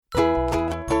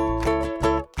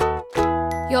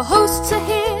Your hosts are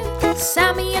here,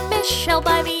 Sammy and Michelle.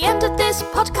 By the end of this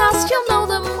podcast, you'll know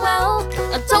them well.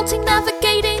 Adulting,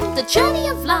 navigating the journey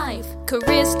of life.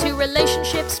 Careers to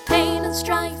relationships, pain and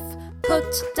strife. Put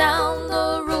down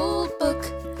the rule book,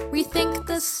 rethink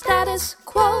the status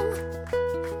quo.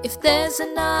 If there's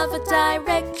another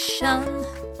direction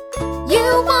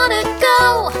you wanna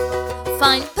go,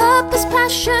 find purpose,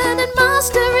 passion and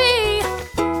mastery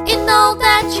in all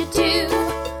that you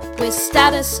do with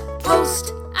Status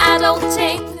Post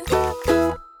Adulting.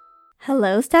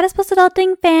 Hello, Status Post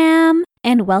Adulting fam,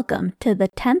 and welcome to the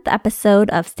 10th episode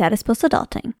of Status Post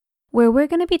Adulting, where we're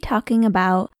going to be talking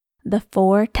about the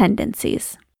 4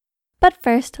 tendencies. But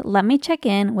first, let me check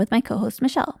in with my co-host,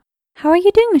 Michelle. How are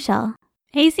you doing, Michelle?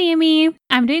 Hey, Sammy.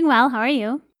 I'm doing well. How are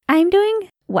you? I'm doing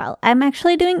well. I'm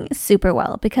actually doing super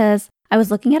well because I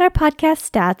was looking at our podcast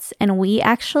stats and we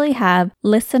actually have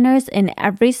listeners in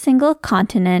every single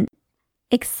continent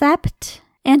except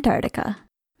Antarctica.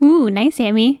 Ooh, nice,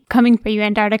 Sammy. Coming for you,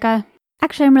 Antarctica.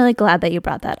 Actually, I'm really glad that you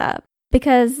brought that up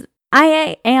because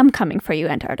I am coming for you,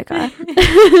 Antarctica.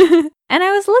 And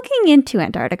I was looking into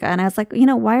Antarctica and I was like,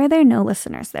 why are there no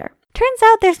listeners there? Turns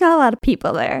out there's not a lot of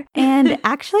people there. And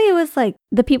actually it was like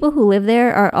the people who live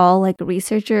there are all like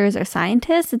researchers or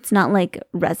scientists. It's not like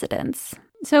residents.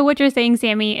 So what you're saying,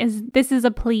 Sammy, is this is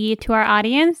a plea to our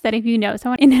audience that if you know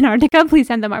someone in Antarctica, please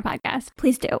send them our podcast.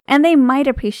 Please do. And they might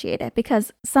appreciate it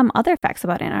because some other facts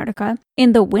about Antarctica,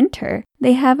 in the winter,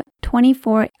 they have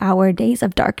 24-hour days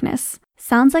of darkness.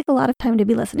 Sounds like a lot of time to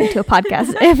be listening to a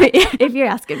podcast if you're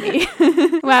asking me.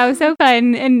 Wow, so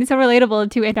fun and so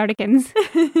relatable to Antarcticans.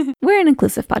 We're an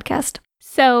inclusive podcast.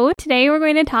 So today we're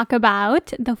going to talk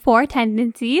about The 4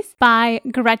 Tendencies by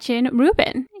Gretchen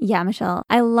Rubin. Yeah, Michelle,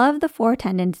 I love the 4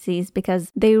 tendencies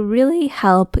because they really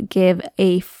help give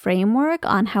a framework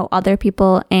on how other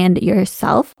people and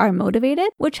yourself are motivated,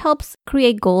 which helps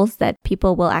create goals that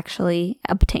people will actually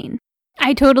obtain.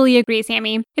 I totally agree,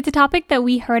 Sammy. It's a topic that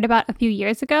we heard about a few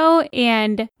years ago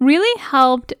and really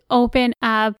helped open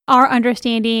up our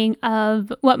understanding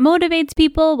of what motivates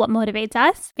people, what motivates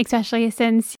us, especially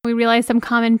since we realized some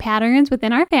common patterns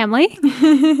within our family.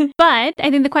 But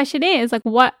I think the question is,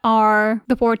 what are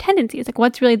the 4 tendencies?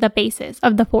 What's really the basis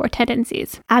of the 4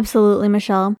 tendencies? Absolutely,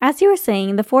 Michelle. As you were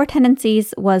saying, the 4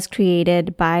 tendencies was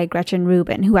created by Gretchen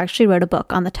Rubin, who actually wrote a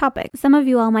book on the topic. Some of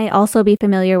you all might also be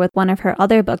familiar with one of her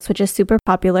other books, which is super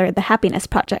popular, The Happiness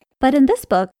Project. But in this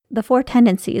book, The 4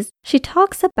 Tendencies, she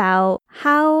talks about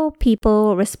how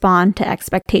people respond to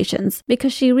expectations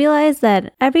because she realized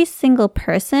that every single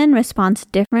person responds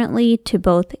differently to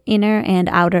both inner and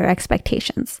outer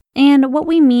expectations. And what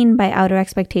we mean by outer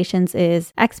expectations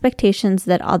is expectations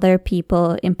that other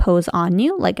people impose on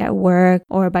you, like at work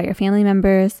or by your family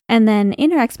members. And then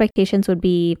inner expectations would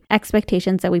be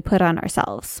expectations that we put on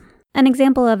ourselves. An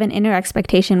example of an inner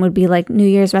expectation would be like New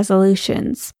Year's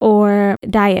resolutions or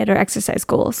diet or exercise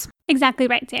goals. Exactly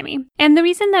right, Sammy. And the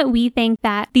reason that we think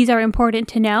that these are important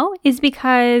to know is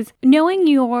because knowing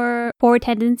your 4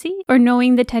 tendency or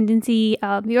knowing the tendency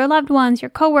of your loved ones, your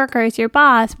coworkers, your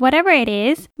boss, whatever it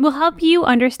is, will help you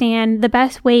understand the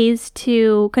best ways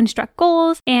to construct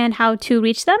goals and how to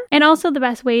reach them, and also the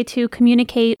best way to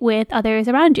communicate with others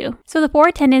around you. So the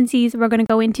 4 tendencies we're going to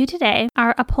go into today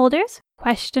are upholders,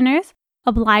 questioners,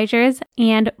 obligers,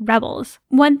 and rebels.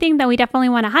 One thing that we definitely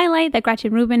want to highlight that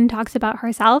Gretchen Rubin talks about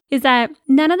herself is that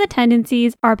none of the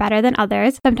tendencies are better than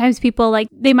others. Sometimes people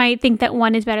they might think that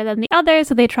one is better than the other,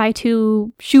 so they try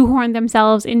to shoehorn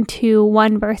themselves into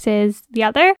one versus the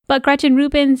other. But Gretchen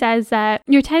Rubin says that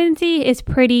your tendency is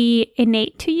pretty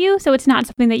innate to you, so it's not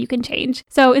something that you can change.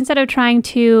 So instead of trying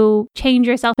to change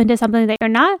yourself into something that you're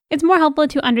not, it's more helpful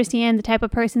to understand the type of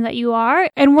person that you are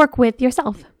and work with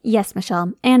yourself. Yes,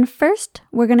 Michelle. And first,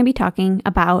 we're going to be talking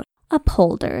about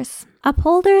upholders.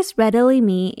 Upholders readily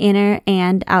meet inner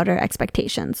and outer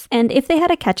expectations. And if they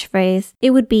had a catchphrase, it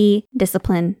would be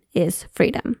discipline is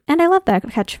freedom. And I love that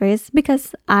catchphrase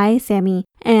because I, Sammy,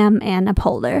 am an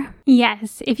upholder.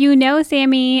 Yes, if you know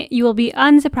Sammy, you will be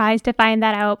unsurprised to find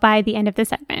that out by the end of the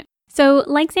segment. So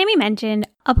like Sammy mentioned,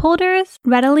 upholders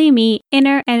readily meet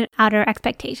inner and outer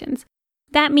expectations.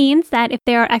 That means that if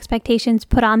there are expectations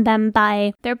put on them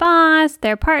by their boss,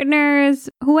 their partners,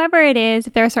 whoever it is,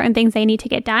 if there are certain things they need to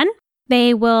get done,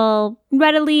 they will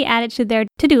readily add it to their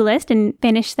to-do list and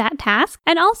finish that task.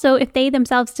 And also, if they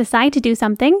themselves decide to do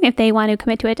something, if they want to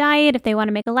commit to a diet, if they want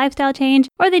to make a lifestyle change,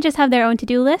 or they just have their own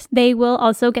to-do list, they will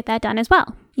also get that done as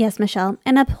well. Yes, Michelle.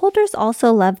 And upholders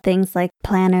also love things like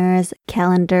planners,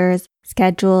 calendars,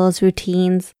 schedules,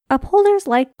 routines. Upholders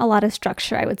like a lot of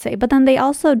structure, I would say, but then they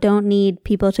also don't need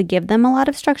people to give them a lot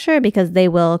of structure because they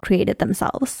will create it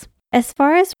themselves. As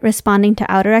far as responding to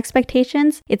outer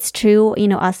expectations, it's true,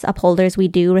 us upholders, we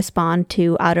do respond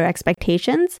to outer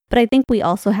expectations, but I think we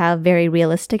also have very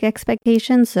realistic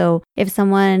expectations. So if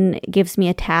someone gives me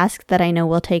a task that I know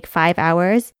will take 5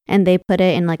 hours and they put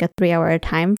it in like a 3-hour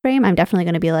time frame, I'm definitely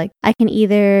going to be like, I can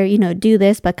either, do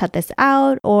this, but cut this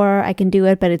out, or I can do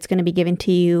it, but it's going to be given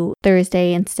to you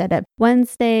Thursday instead of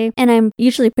Wednesday. And I'm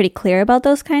usually pretty clear about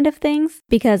those kind of things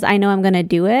because I know I'm going to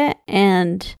do it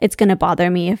and it's going to bother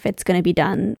me if it's going to be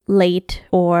done late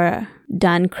or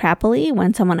done crappily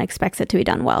when someone expects it to be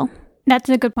done well. That's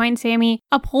a good point, Sammy.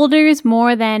 Upholders,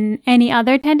 more than any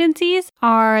other tendencies,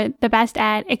 are the best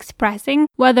at expressing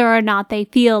whether or not they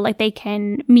feel like they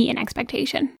can meet an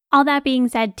expectation. All that being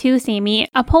said too, Sammy,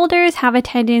 upholders have a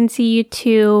tendency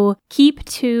to keep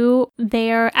to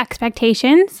their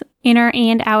expectations, inner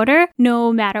and outer,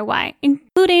 no matter what,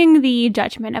 including the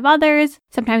judgment of others.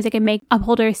 Sometimes it can make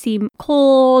upholders seem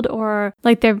cold or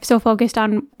like they're so focused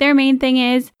on their main thing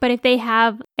is, but if they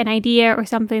have an idea or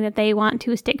something that they want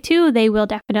to stick to, they will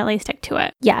definitely stick to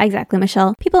it. Yeah, exactly,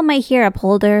 Michelle. People might hear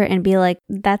upholder and be like,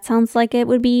 that sounds like it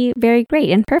would be very great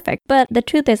and perfect. But the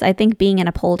truth is, I think being an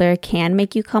upholder can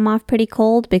make you come off pretty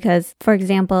cold because, for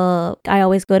example, I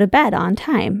always go to bed on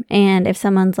time. And if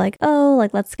someone's like, oh,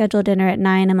 like let's schedule dinner at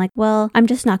 9, I'm like, well, I'm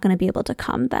just not going to be able to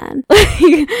come then.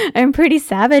 I'm pretty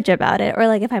savage about it. Or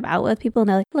like if I'm out with people and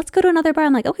they're like, let's go to another bar,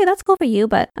 I'm like, okay, that's cool for you,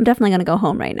 but I'm definitely going to go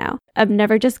home right now. I'm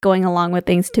never just going along with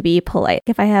things to be polite.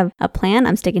 If I have a plan,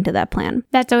 I'm sticking to that plan.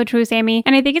 That's so true, Sammy.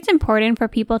 And I think it's important for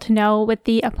people to know with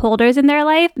the upholders in their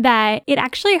life that it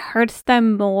actually hurts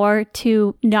them more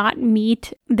to not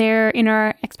meet their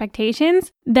inner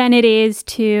expectations than it is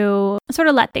to sort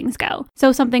of let things go.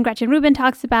 So something Gretchen Rubin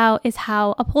talks about is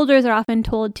how upholders are often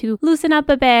told to loosen up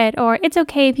a bit, or it's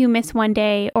okay if you miss one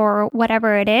day, or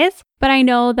whatever it is. But I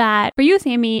know that for you,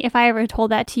 Sammy, if I ever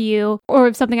told that to you, or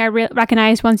if something I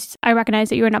recognized once I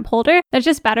recognized that you're an upholder, that's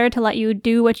just better to let you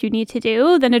do what you need to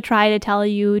do than to try to tell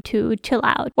you to chill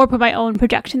out or put my own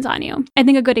projections on you. I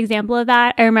think a good example of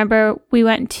that, I remember we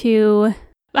went to...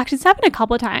 Actually, it's happened a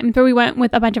couple of times where we went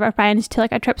with a bunch of our friends to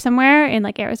like a trip somewhere in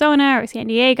like Arizona or San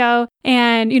Diego.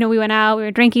 And, we went out, we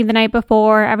were drinking the night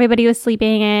before, everybody was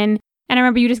sleeping in. And I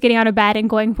remember you just getting out of bed and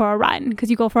going for a run because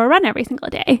you go for a run every single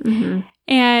day. Mm-hmm.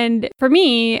 And for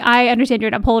me, I understand you're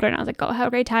an upholder and I was like, oh, have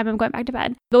a great time. I'm going back to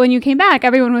bed. But when you came back,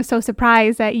 everyone was so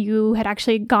surprised that you had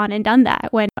actually gone and done that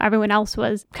when everyone else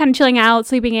was kind of chilling out,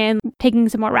 sleeping in, taking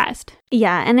some more rest.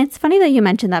 Yeah, and it's funny that you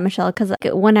mentioned that, Michelle, because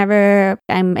whenever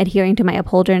I'm adhering to my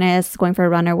upholderness, going for a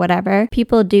run or whatever,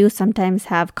 people do sometimes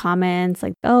have comments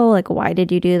like, oh, like, why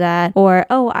did you do that? Or,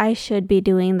 oh, I should be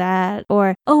doing that.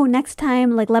 Or, oh, next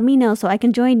time, like, let me know so I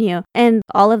can join you. And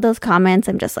all of those comments,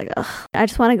 I'm just like, ugh, I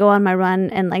just want to go on my run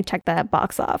and like check that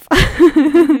box off.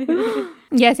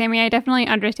 Yeah, Sammy, I definitely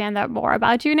understand that more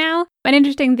about you now. An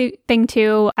interesting thing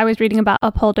too, I was reading about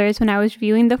upholders when I was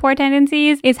reviewing the 4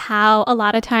 tendencies, is how a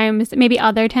lot of times maybe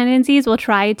other tendencies will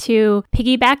try to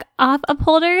piggyback off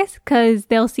upholders because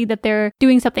they'll see that they're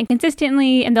doing something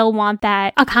consistently and they'll want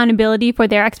that accountability for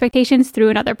their expectations through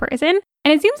another person.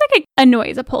 And it seems like it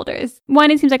annoys upholders. One,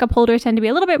 it seems like upholders tend to be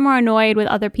a little bit more annoyed with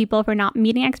other people for not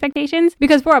meeting expectations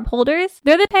because for upholders,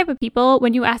 they're the type of people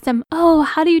when you ask them, oh,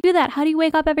 how do you do that? How do you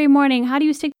wake up every morning? How do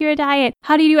you stick to your diet?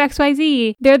 How do you do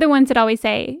XYZ? They're the ones that always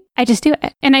say, I just do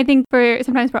it. And I think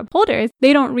sometimes for upholders,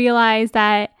 they don't realize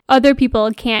that other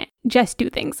people can't just do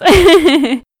things.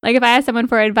 Like if I asked someone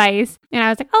for advice and I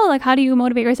was like, oh, like how do you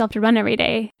motivate yourself to run every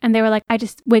day? And they were like, I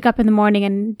just wake up in the morning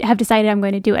and have decided I'm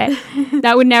going to do it.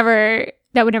 That would never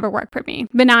work for me.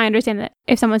 But now I understand that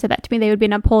if someone said that to me, they would be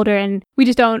an upholder and we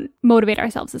just don't motivate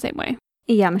ourselves the same way.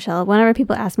 Yeah, Michelle, whenever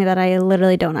people ask me that, I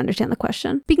literally don't understand the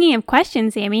question. Speaking of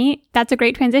questions, Sammy, that's a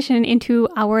great transition into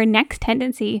our next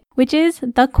tendency, which is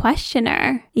the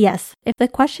questioner. Yes, if the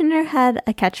questioner had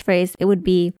a catchphrase, it would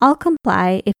be, I'll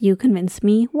comply if you convince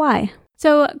me why.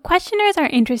 So questioners are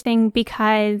interesting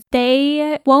because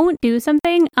they won't do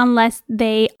something unless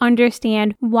they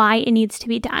understand why it needs to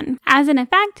be done. As an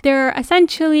effect, they're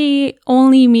essentially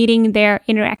only meeting their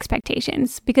inner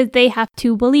expectations because they have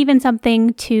to believe in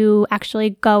something to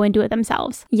actually go and do it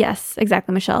themselves. Yes,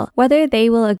 exactly, Michelle. Whether they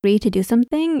will agree to do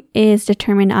something is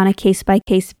determined on a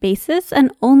case-by-case basis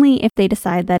and only if they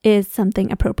decide that is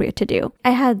something appropriate to do.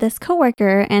 I had this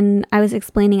coworker and I was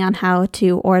explaining on how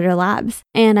to order labs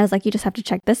and I was like, you just have have to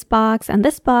check this box,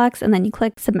 and then you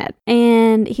click submit.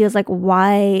 And he was like,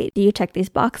 why do you check these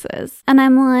boxes? And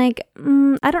I'm like,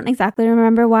 I don't exactly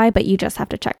remember why, but you just have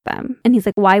to check them. And he's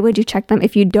like, why would you check them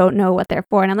if you don't know what they're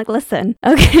for? And I'm like, listen,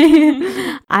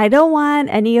 okay, I don't want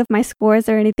any of my scores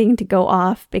or anything to go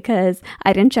off because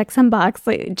I didn't check some box.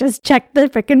 So just check the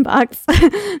freaking box.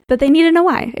 But they need to know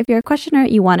why. If you're a questioner,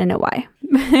 you want to know why.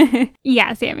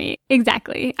 Yeah, Sammy,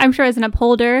 exactly. I'm sure as an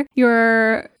upholder,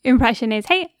 your impression is,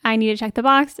 hey, I need to check the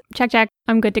box. Check,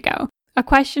 I'm good to go. A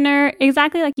questioner,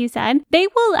 exactly like you said, they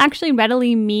will actually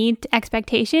readily meet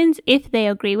expectations if they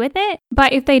agree with it.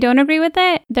 But if they don't agree with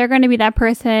it, they're going to be that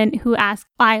person who asks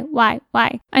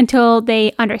why, until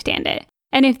they understand it.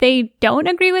 And if they don't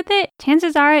agree with it,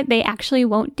 chances are they actually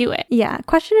won't do it. Yeah,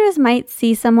 questioners might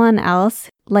see someone else,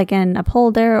 like an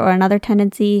upholder or another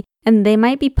tendency, and they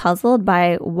might be puzzled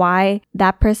by why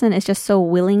that person is just so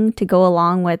willing to go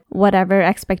along with whatever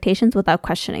expectations without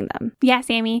questioning them. Yeah,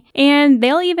 Sammy. And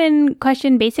they'll even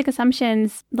question basic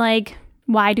assumptions like,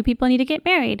 why do people need to get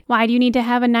married? Why do you need to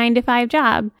have a 9-to-5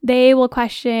 job? They will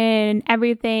question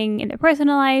everything in their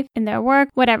personal life, in their work,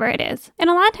 whatever it is.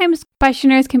 And a lot of times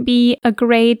questioners can be a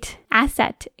great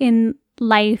asset in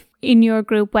life in your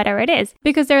group, whatever it is,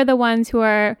 because they're the ones who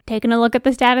are taking a look at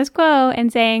the status quo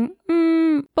and saying,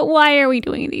 but why are we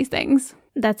doing these things?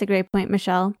 That's a great point,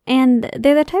 Michelle. And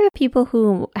they're the type of people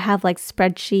who have like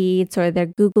spreadsheets or they're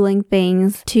Googling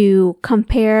things to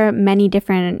compare many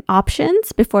different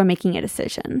options before making a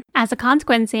decision. As a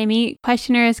consequence, Amy,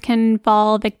 questioners can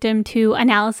fall victim to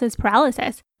analysis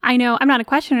paralysis. I know I'm not a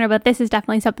questioner, but this is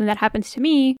definitely something that happens to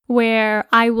me where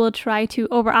I will try to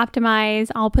over-optimize.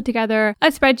 I'll put together a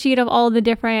spreadsheet of all the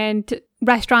different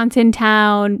restaurants in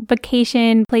town,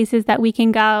 vacation places that we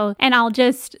can go, and I'll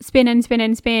just spin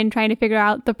trying to figure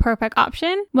out the perfect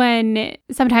option when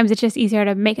sometimes it's just easier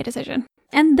to make a decision.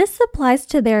 And this applies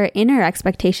to their inner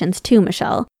expectations too,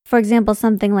 Michelle. For example,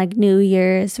 something like New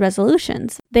Year's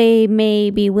resolutions. They may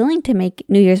be willing to make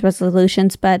New Year's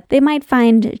resolutions, but they might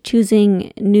find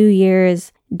choosing New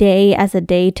Year's Day as a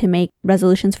day to make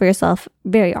resolutions for yourself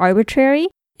very arbitrary.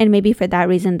 And maybe for that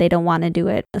reason, they don't want to do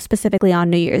it specifically on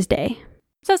New Year's Day.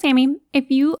 So Sammy, if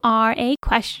you are a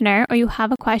questioner or you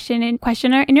have a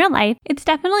questioner in your life, it's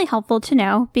definitely helpful to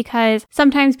know because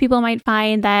sometimes people might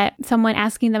find that someone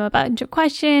asking them a bunch of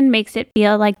questions makes it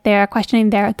feel like they're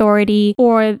questioning their authority,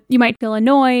 or you might feel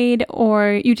annoyed,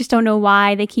 or you just don't know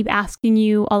why they keep asking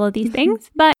you all of these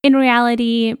things. But in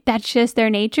reality, that's just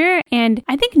their nature. And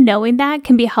I think knowing that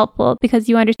can be helpful because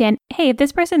you understand, hey, if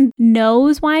this person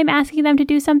knows why I'm asking them to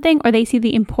do something or they see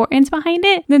the importance behind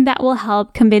it, then that will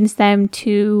help convince them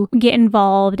to get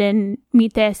involved and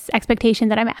meet this expectation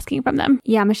that I'm asking from them.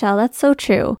 Yeah, Michelle, that's so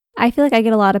true. I feel like I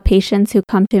get a lot of patients who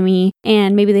come to me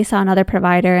and maybe they saw another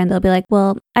provider and they'll be like,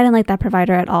 well, I didn't like that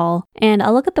provider at all. And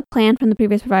I'll look at the plan from the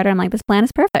previous provider. I'm like, this plan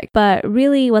is perfect. But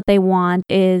really what they want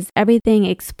is everything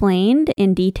explained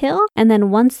in detail. And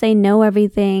then once they know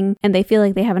everything and they feel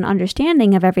like they have an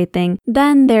understanding of everything,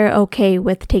 then they're okay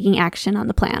with taking action on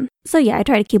the plan. So yeah, I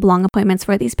try to keep long appointments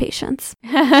for these patients.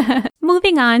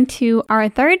 Moving on to our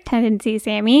third tendency,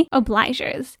 Sammy,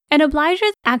 obligers. And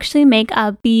obligers actually make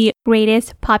up the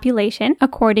greatest population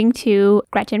according to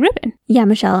Gretchen Rubin. Yeah,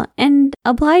 Michelle. And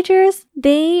obligers,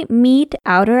 they meet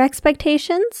outer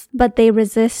expectations, but they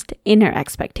resist inner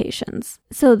expectations.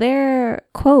 So their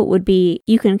quote would be,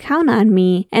 you can count on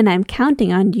me and I'm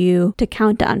counting on you to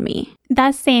count on me.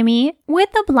 Thus, Sammy, with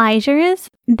obligers,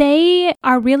 they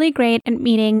are really great at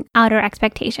meeting outer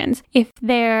expectations. If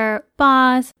their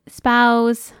boss,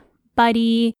 spouse,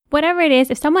 buddy, whatever it is,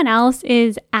 if someone else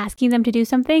is asking them to do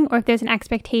something, or if there's an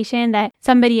expectation that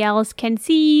somebody else can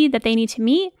see that they need to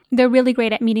meet, they're really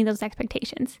great at meeting those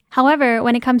expectations. However,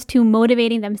 when it comes to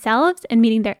motivating themselves and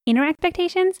meeting their inner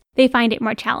expectations, they find it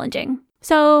more challenging.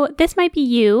 So this might be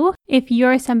you if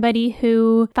you're somebody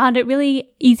who found it really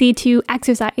easy to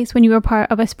exercise when you were part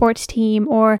of a sports team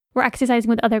or were exercising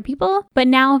with other people, but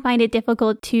now find it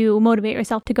difficult to motivate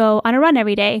yourself to go on a run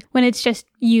every day when it's just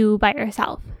you by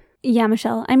yourself. Yeah,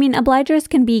 Michelle. I mean, obligers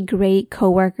can be great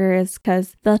coworkers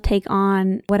because they'll take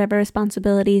on whatever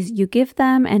responsibilities you give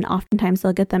them and oftentimes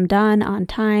they'll get them done on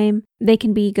time. They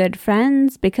can be good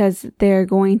friends because they're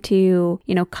going to,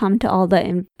 come to all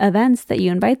the events that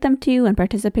you invite them to and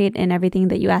participate in everything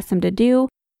that you ask them to do.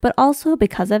 But also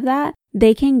because of that,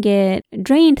 they can get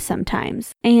drained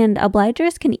sometimes. And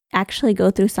obligers can actually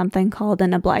go through something called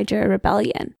an obliger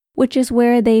rebellion, which is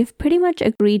where they've pretty much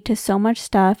agreed to so much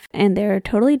stuff and they're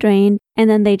totally drained. And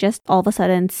then they just all of a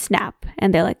sudden snap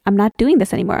and they're like, I'm not doing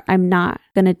this anymore. I'm not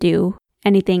going to do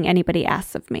anything anybody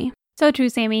asks of me. So true,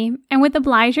 Sammy. And with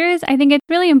obligers, I think it's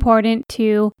really important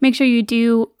to make sure you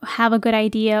do have a good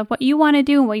idea of what you want to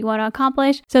do and what you want to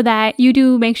accomplish so that you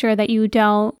do make sure that you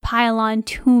don't pile on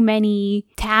too many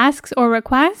tasks or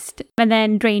requests and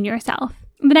then drain yourself.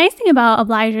 The nice thing about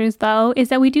obligers, though, is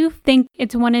that we do think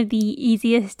it's one of the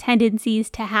easiest tendencies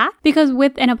to have, because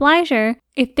with an obliger,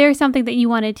 if there's something that you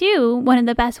want to do, one of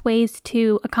the best ways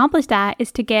to accomplish that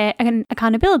is to get an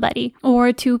accountability buddy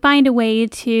or to find a way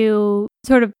to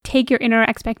sort of take your inner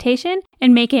expectation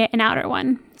and make it an outer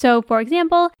one. So, for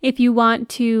example, if you want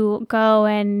to go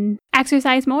and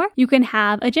exercise more, you can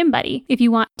have a gym buddy. If you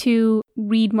want to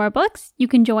read more books, you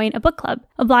can join a book club.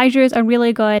 Obligers are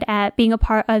really good at being a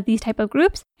part of these type of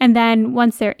groups. And then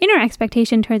once their inner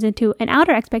expectation turns into an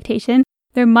outer expectation,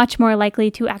 they're much more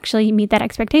likely to actually meet that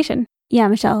expectation. Yeah,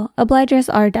 Michelle,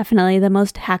 obligers are definitely the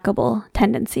most hackable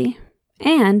tendency.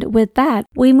 And with that,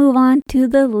 we move on to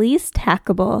the least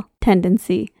hackable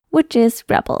tendency, which is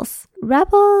rebels.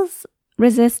 Rebels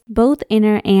resist both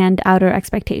inner and outer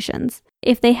expectations.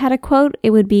 If they had a quote, it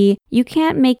would be, "You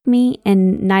can't make me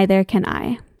and neither can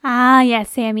I." Ah, yes,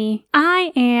 Sammy.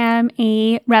 I am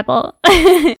a rebel,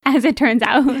 as it turns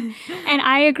out. And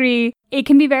I agree. It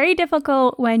can be very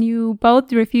difficult when you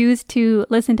both refuse to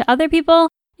listen to other people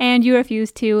and you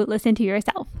refuse to listen to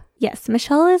yourself. Yes,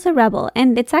 Michelle is a rebel,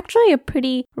 and it's actually a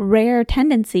pretty rare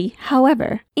tendency.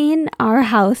 However, in our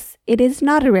house, it is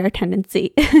not a rare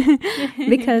tendency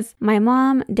because my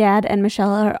mom, dad, and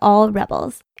Michelle are all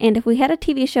rebels. And if we had a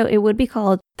TV show, it would be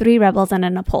called Three Rebels and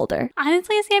an Upholder.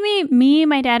 Honestly, Sammy, me,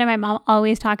 my dad, and my mom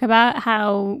always talk about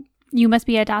how you must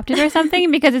be adopted or something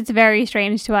because it's very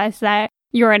strange to us that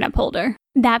you're an upholder.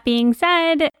 That being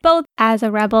said, both as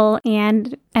a rebel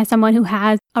and as someone who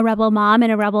has a rebel mom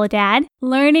and a rebel dad,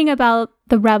 learning about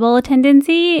the rebel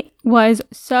tendency was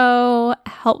so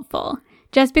helpful.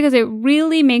 Just because it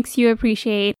really makes you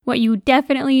appreciate what you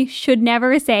definitely should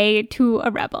never say to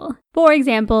a rebel. For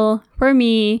example, for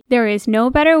me, there is no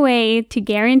better way to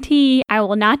guarantee I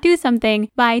will not do something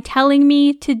by telling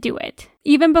me to do it.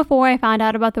 Even before I found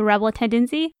out about the rebel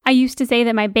tendency, I used to say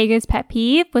that my biggest pet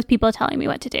peeve was people telling me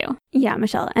what to do. Yeah,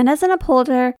 Michelle. And as an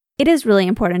upholder, it is really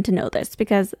important to know this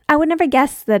because I would never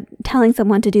guess that telling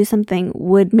someone to do something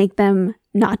would make them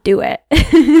not do it.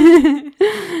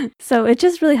 So it's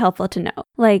just really helpful to know.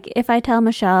 Like if I tell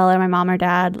Michelle or my mom or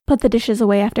dad, put the dishes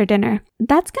away after dinner,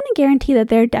 that's going to guarantee that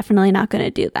they're definitely not going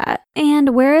to do that.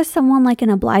 And whereas someone like an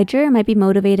obliger might be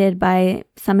motivated by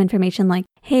some information like,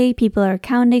 hey, people are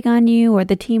counting on you or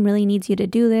the team really needs you to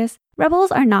do this,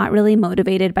 rebels are not really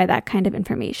motivated by that kind of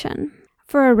information.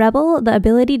 For a rebel, the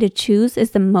ability to choose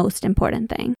is the most important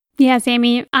thing. Yeah,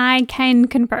 Sammy, I can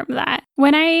confirm that.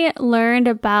 When I learned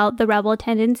about the rebel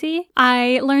tendency,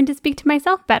 I learned to speak to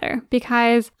myself better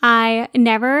because I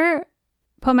never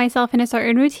put myself in a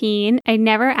certain routine. I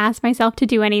never ask myself to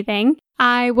do anything.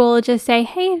 I will just say,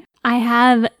 hey, I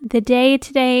have the day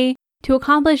today to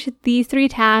accomplish these 3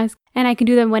 tasks and I can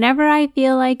do them whenever I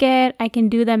feel like it. I can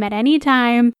do them at any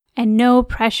time and no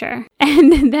pressure.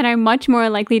 And then I'm much more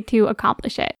likely to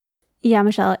accomplish it. Yeah,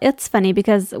 Michelle, it's funny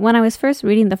because when I was first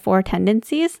reading the 4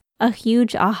 tendencies, a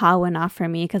huge aha went off for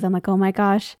me because I'm like, oh my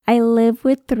gosh, I live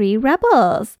with 3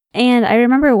 rebels. And I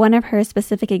remember one of her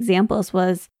specific examples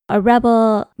was a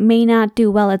rebel may not do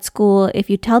well at school if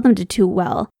you tell them to do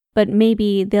well, but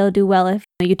maybe they'll do well if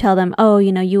you tell them, oh,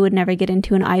 you would never get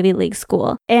into an Ivy League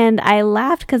school. And I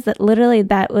laughed because literally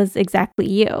that was exactly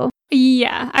you.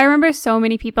 Yeah, I remember so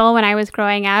many people when I was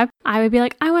growing up, I would be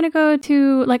like, I want to go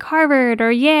to like Harvard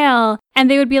or Yale.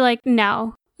 And they would be like,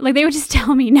 no. Like they would just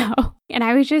tell me no. And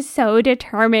I was just so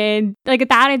determined. Like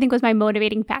that I think was my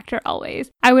motivating factor always.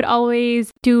 I would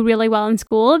always do really well in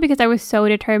school because I was so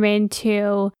determined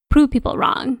to prove people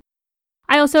wrong.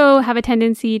 I also have a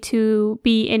tendency to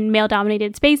be in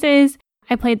male-dominated spaces.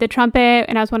 I played the trumpet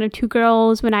and I was one of 2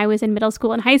 girls when I was in middle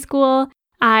school and high school.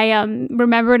 I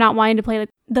remember not wanting to play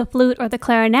the flute or the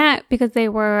clarinet because they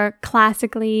were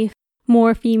classically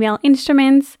more female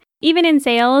instruments. Even in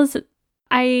sales,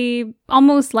 I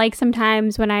almost like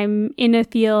sometimes when I'm in a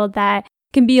field that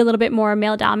can be a little bit more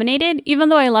male-dominated, even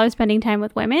though I love spending time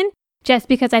with women, just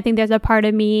because I think there's a part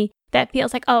of me that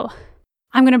feels like, oh,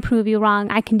 I'm going to prove you wrong.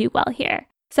 I can do well here.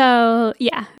 So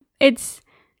yeah, it's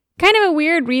kind of a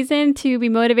weird reason to be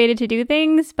motivated to do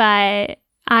things, but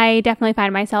I definitely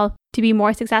find myself to be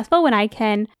more successful when I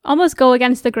can almost go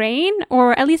against the grain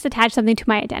or at least attach something to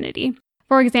my identity.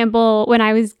 For example, when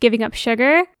I was giving up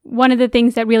sugar, one of the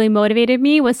things that really motivated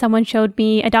me was someone showed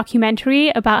me a documentary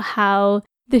about how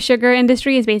the sugar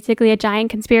industry is basically a giant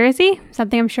conspiracy,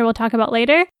 something I'm sure we'll talk about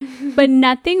later. But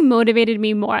nothing motivated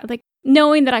me more. Like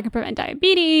knowing that I could prevent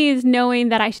diabetes, knowing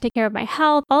that I should take care of my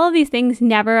health, all of these things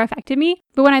never affected me.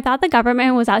 But when I thought the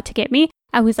government was out to get me,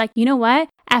 I was like, you know what?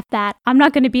 F that. I'm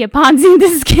not going to be a Ponzi in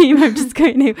this game. I'm just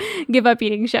going to give up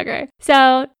eating sugar.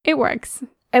 So it works.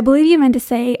 I believe you meant to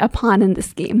say a pawn in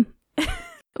this game.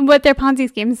 But they're Ponzi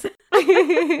schemes.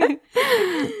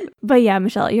 But yeah,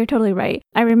 Michelle, you're totally right.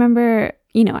 I remember,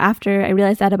 after I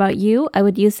realized that about you, I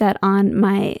would use that on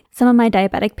some of my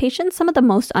diabetic patients. Some of the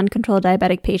most uncontrolled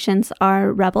diabetic patients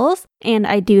are rebels, and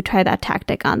I do try that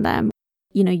tactic on them.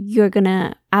 You're going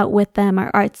to outwit them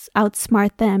or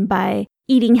outsmart them by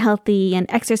eating healthy and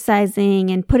exercising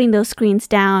and putting those screens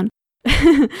down.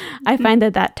 I find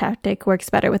that tactic works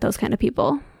better with those kind of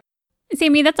people.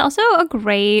 Sammy, that's also a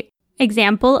great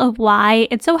example of why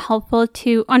it's so helpful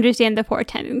to understand the 4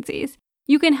 tendencies.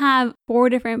 You can have 4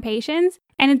 different patients,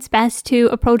 and it's best to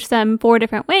approach them 4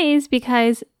 different ways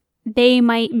because they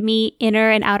might meet inner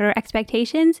and outer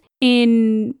expectations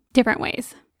in different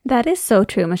ways. That is so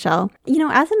true, Michelle.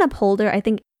 As an upholder, I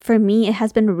think for me, it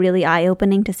has been really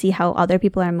eye-opening to see how other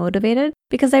people are motivated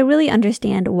because I really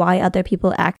understand why other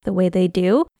people act the way they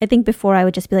do. I think before I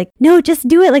would just be like, no, just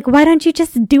do it. Like, why don't you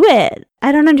just do it?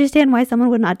 I don't understand why someone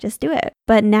would not just do it.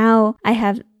 But now I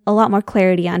have a lot more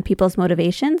clarity on people's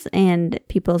motivations and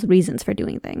people's reasons for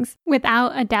doing things.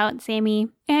 Without a doubt, Sammy.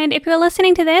 And if you're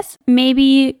listening to this,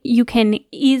 maybe you can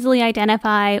easily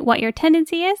identify what your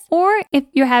tendency is, or if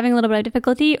you're having a little bit of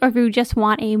difficulty, or if you just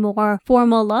want a more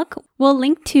formal look, we'll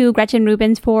link to Gretchen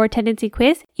Rubin's 4 tendency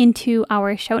quiz into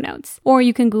our show notes, or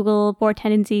you can Google 4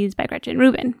 tendencies by Gretchen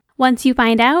Rubin. Once you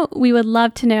find out, we would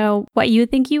love to know what you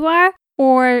think you are,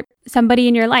 or somebody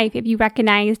in your life if you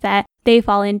recognize that they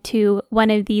fall into one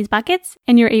of these buckets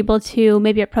and you're able to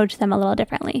maybe approach them a little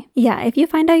differently. Yeah, if you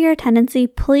find out your tendency,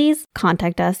 please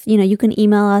contact us. You can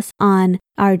email us on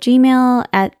our Gmail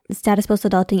at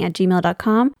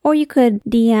statuspostadulting@gmail.com, or you could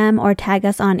DM or tag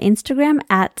us on Instagram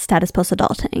at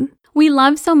statuspostadulting. We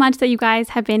love so much that you guys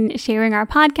have been sharing our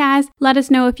podcast. Let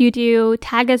us know if you do.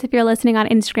 Tag us if you're listening on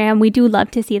Instagram. We do love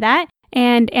to see that.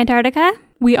 And Antarctica,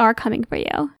 we are coming for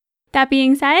you. That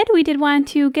being said, we did want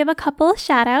to give a couple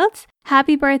shout outs.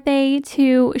 Happy birthday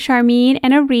to Charmine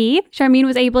and Ari. Charmine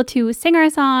was able to sing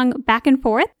our song back and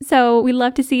forth, so we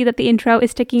love to see that the intro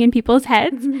is sticking in people's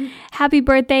heads. Happy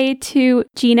birthday to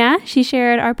Gina. She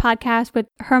shared our podcast with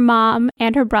her mom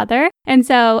and her brother. And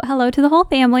so hello to the whole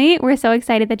family. We're so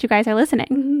excited that you guys are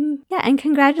listening. Yeah, and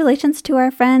congratulations to our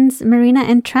friends Marina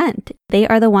and Trent. They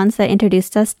are the ones that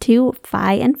introduced us to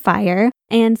Fi and Fire.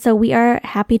 And so we are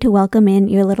happy to welcome in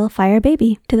your little fire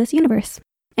baby to this universe.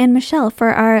 And Michelle, for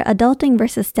our adulting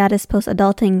versus status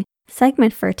post-adulting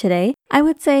segment for today, I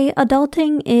would say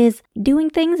adulting is doing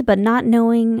things but not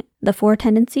knowing the 4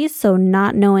 tendencies, so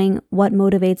not knowing what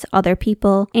motivates other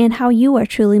people and how you are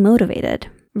truly motivated.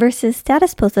 Versus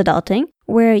status post-adulting,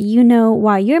 where you know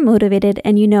why you're motivated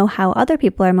and you know how other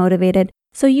people are motivated,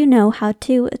 so you know how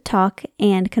to talk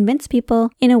and convince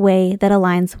people in a way that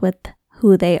aligns with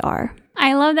who they are.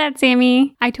 I love that,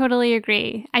 Sammy. I totally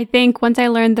agree. I think once I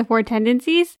learned the 4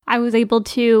 tendencies, I was able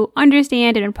to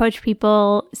understand and approach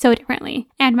people so differently,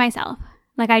 and myself.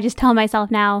 Like, I just tell myself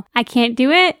now, I can't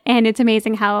do it, and it's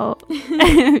amazing how...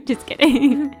 Just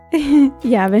kidding.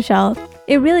 Yeah, Michelle.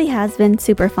 It really has been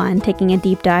super fun taking a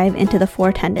deep dive into the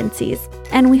 4 tendencies.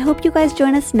 And we hope you guys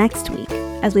join us next week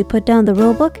as we put down the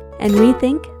rulebook and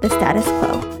rethink the status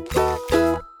quo.